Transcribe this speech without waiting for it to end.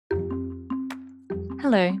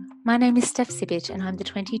Hello, my name is Steph Cibich and I'm the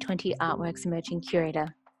 2020 Artworks Emerging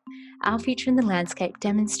Curator. Our Future in the Landscape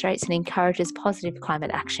demonstrates and encourages positive climate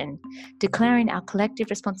action, declaring our collective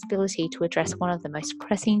responsibility to address one of the most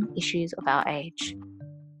pressing issues of our age.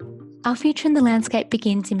 Our Future in the Landscape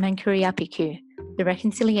begins in Mankuriapiku, the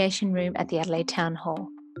reconciliation room at the Adelaide Town Hall.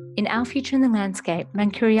 In Our Future in the Landscape,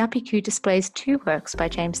 Mankuriapiku displays two works by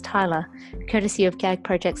James Tyler, courtesy of Gag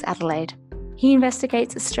Projects Adelaide. He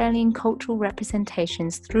investigates Australian cultural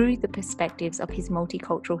representations through the perspectives of his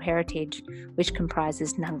multicultural heritage, which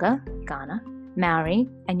comprises Nunga, Ghana, Maori,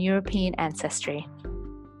 and European ancestry.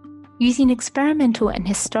 Using experimental and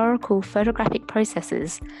historical photographic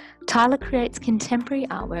processes, Tyler creates contemporary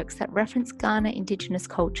artworks that reference Ghana Indigenous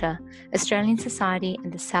culture, Australian society,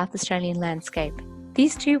 and the South Australian landscape.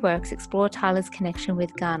 These two works explore Tyler's connection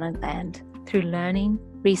with Ghana land through learning,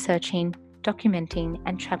 researching, documenting,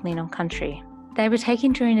 and travelling on country. They were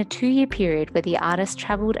taken during a 2-year period where the artist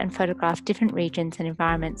travelled and photographed different regions and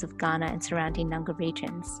environments of Ghana and surrounding Nunga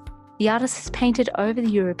regions. The artist has painted over the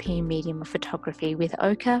European medium of photography with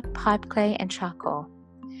ochre, pipeclay, and charcoal.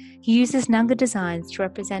 He uses Nunga designs to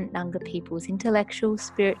represent Nunga people's intellectual,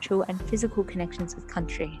 spiritual, and physical connections with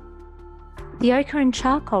country. The ochre and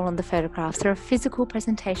charcoal on the photographs are a physical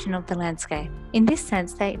presentation of the landscape. In this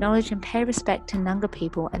sense, they acknowledge and pay respect to Nunga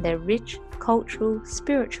people and their rich, cultural,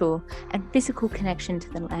 spiritual, and physical connection to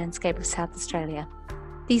the landscape of South Australia.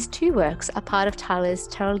 These two works are part of Tyler's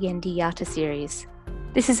Taralyendi Yata series.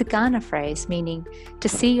 This is a Ghana phrase meaning to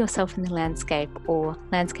see yourself in the landscape or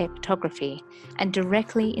landscape photography, and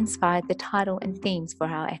directly inspired the title and themes for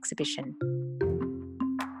our exhibition.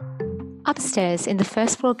 Upstairs in the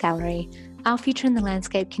first floor gallery, Our Future in the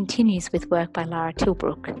Landscape continues with work by Lara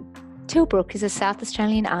Tilbrook. Tilbrook is a South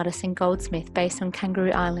Australian artist and goldsmith based on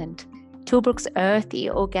Kangaroo Island. Tilbrook's earthy,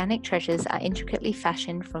 organic treasures are intricately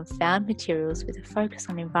fashioned from found materials with a focus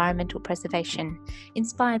on environmental preservation,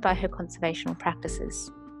 inspired by her conservational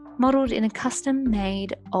practices. Modelled in a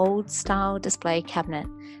custom-made, old-style display cabinet,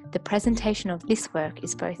 the presentation of this work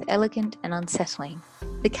is both elegant and unsettling.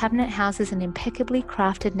 The cabinet houses an impeccably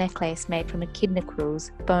crafted necklace made from echidna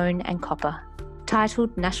quills, bone and copper.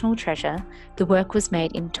 Titled National Treasure, the work was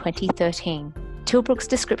made in 2013. Tilbrook's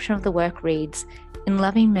description of the work reads, "In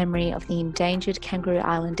loving memory of the endangered Kangaroo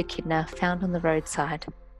Island echidna found on the roadside."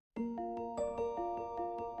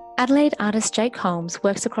 Adelaide artist Jake Holmes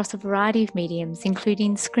works across a variety of mediums,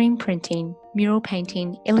 including screen printing, mural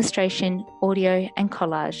painting, illustration, audio, and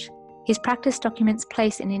collage. His practice documents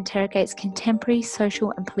place and interrogates contemporary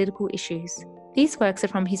social and political issues. These works are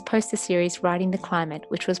from his poster series Writing the Climate,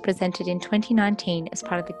 which was presented in 2019 as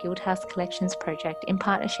part of the Guildhouse Collections project in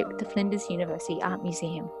partnership with the Flinders University Art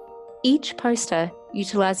Museum. Each poster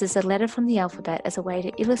utilises a letter from the alphabet as a way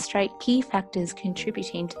to illustrate key factors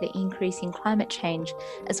contributing to the increase in climate change,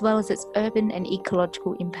 as well as its urban and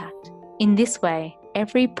ecological impact. In this way,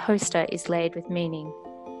 every poster is laid with meaning.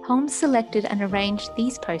 Holmes selected and arranged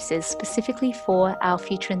these posters specifically for Our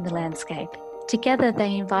Future in the Landscape. Together,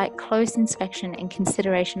 they invite close inspection and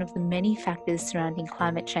consideration of the many factors surrounding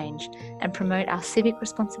climate change and promote our civic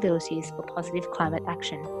responsibilities for positive climate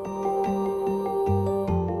action.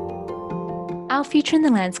 Our Future in the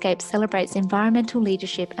Landscape celebrates environmental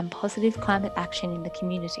leadership and positive climate action in the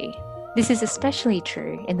community. This is especially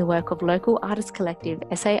true in the work of local artist collective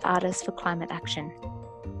SA Artists for Climate Action.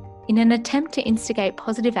 In an attempt to instigate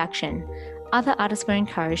positive action, other artists were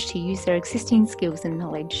encouraged to use their existing skills and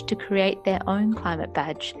knowledge to create their own climate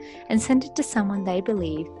badge and send it to someone they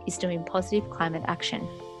believe is doing positive climate action.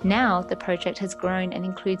 Now, the project has grown and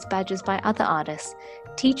includes badges by other artists,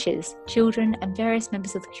 teachers, children, and various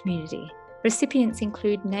members of the community. Recipients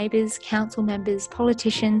include neighbours, council members,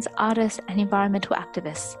 politicians, artists, and environmental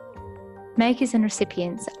activists. Makers and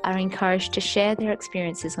recipients are encouraged to share their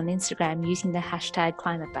experiences on Instagram using the hashtag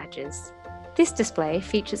climate badges. This display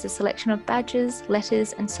features a selection of badges,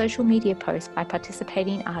 letters, and social media posts by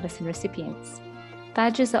participating artists and recipients.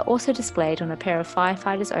 Badges are also displayed on a pair of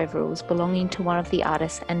firefighters' overalls belonging to one of the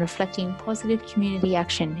artists and reflecting positive community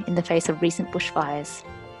action in the face of recent bushfires.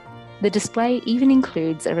 The display even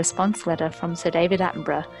includes a response letter from Sir David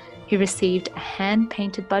Attenborough, who received a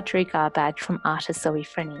hand-painted Budgerigar badge from artist Zoe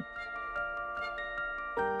Frenny.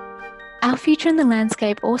 Our Future in the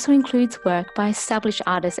Landscape also includes work by established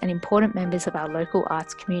artists and important members of our local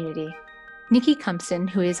arts community. Nikki Cumpson,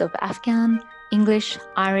 who is of Afghan, English,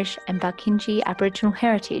 Irish, and Barkindji Aboriginal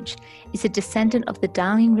heritage, is a descendant of the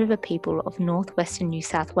Darling River people of northwestern New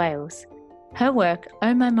South Wales. Her work,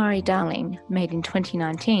 Oh My Murray Darling, made in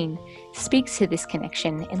 2019, speaks to this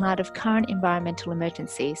connection in light of current environmental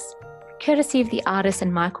emergencies. Courtesy of the artist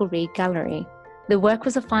and Michael Reed Gallery, The work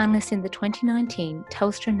was a finalist in the 2019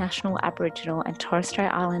 Telstra National Aboriginal and Torres Strait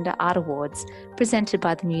Islander Art Awards, presented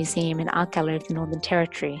by the Museum and Art Gallery of the Northern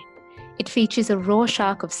Territory. It features a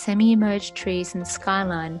Rorschach of semi-emerged trees and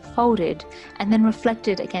skyline folded and then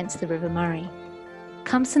reflected against the River Murray.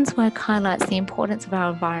 Kumson's work highlights the importance of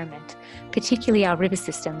our environment, particularly our river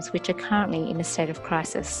systems, which are currently in a state of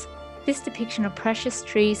crisis. This depiction of precious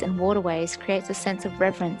trees and waterways creates a sense of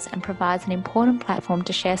reverence and provides an important platform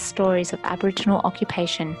to share stories of Aboriginal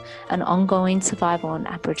occupation and ongoing survival on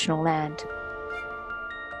Aboriginal land.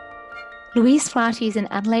 Louise Flaherty is an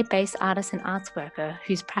Adelaide-based artist and arts worker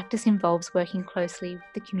whose practice involves working closely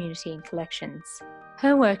with the community and collections.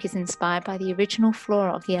 Her work is inspired by the original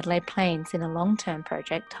flora of the Adelaide Plains in a long-term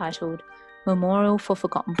project titled Memorial for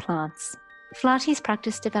Forgotten Plants. Flaherty's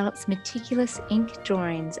practice develops meticulous ink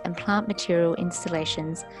drawings and plant material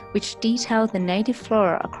installations which detail the native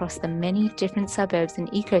flora across the many different suburbs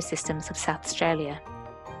and ecosystems of South Australia.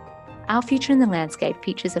 Our Future in the Landscape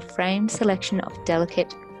features a framed selection of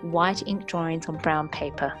delicate white ink drawings on brown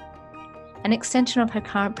paper. An extension of her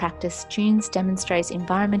current practice, Dunes demonstrates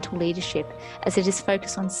environmental leadership as it is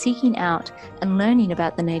focused on seeking out and learning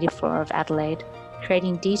about the native flora of Adelaide,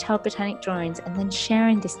 creating detailed botanic drawings and then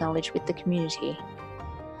sharing this knowledge with the community.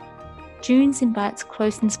 Dunes invites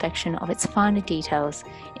close inspection of its finer details,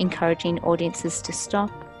 encouraging audiences to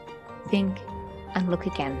stop, think, and look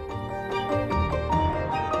again.